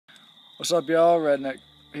What's up, y'all? Redneck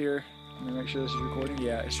here. Let me make sure this is recording.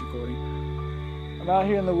 Yeah, it's recording. I'm out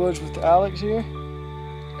here in the woods with Alex here,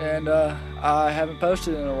 and I haven't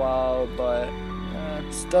posted in a while, but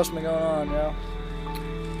stuff's been going on, you know.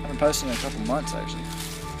 I haven't posted in a couple months, actually.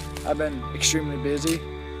 I've been extremely busy.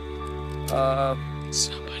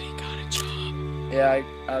 Somebody got a job. Yeah,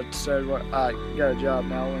 I got a job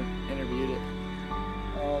now. I interviewed it.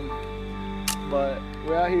 But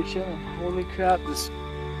we're out here chilling. Holy crap!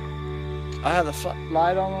 I have the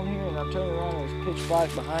light on here, and I'm turning around and it's pitch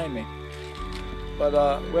black behind me. But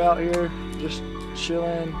we're out here just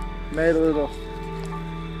chilling. Made a little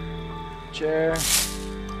chair.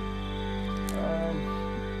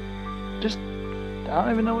 I don't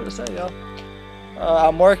even know what to say, y'all.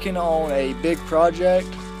 I'm working on a big project.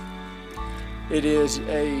 It is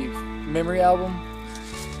a memory album,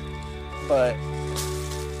 but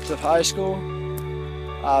it's of high school.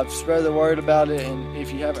 I've spread the word about it, and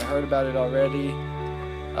if you haven't heard about it already,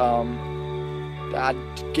 I'd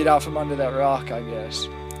get out from under that rock, I guess.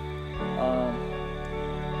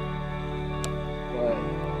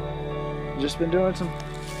 But just been doing some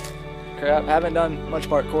crap. I haven't done much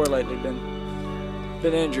parkour lately.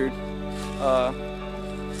 Been injured.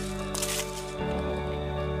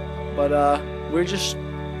 But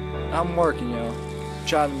I'm working, you know,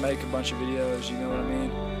 trying to make a bunch of videos. You know what I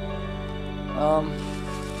mean?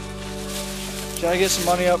 Trying to get some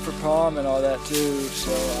money up for prom and all that too,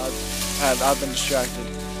 so I've been distracted.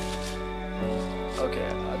 Okay, I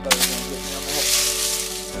thought it was gonna get me on the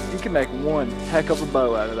hook. You can make one heck of a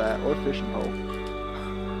bow out of that, or fishing pole.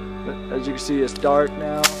 But as you can see, it's dark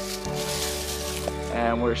now,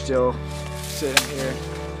 and we're still sitting here.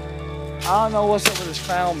 I don't know what's up with this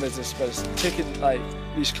clown business, but it's ticking, like,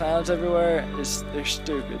 these clowns everywhere, they're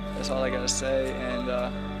stupid. That's all I gotta say, and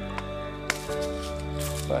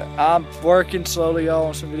but I'm working slowly, y'all,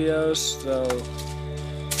 on some videos, so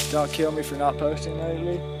don't kill me for not posting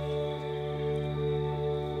lately.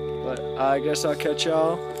 But I guess I'll catch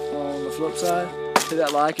y'all on the flip side. Hit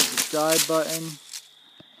that like and subscribe button,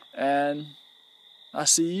 and I'll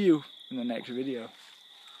see you in the next video.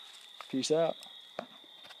 Peace out.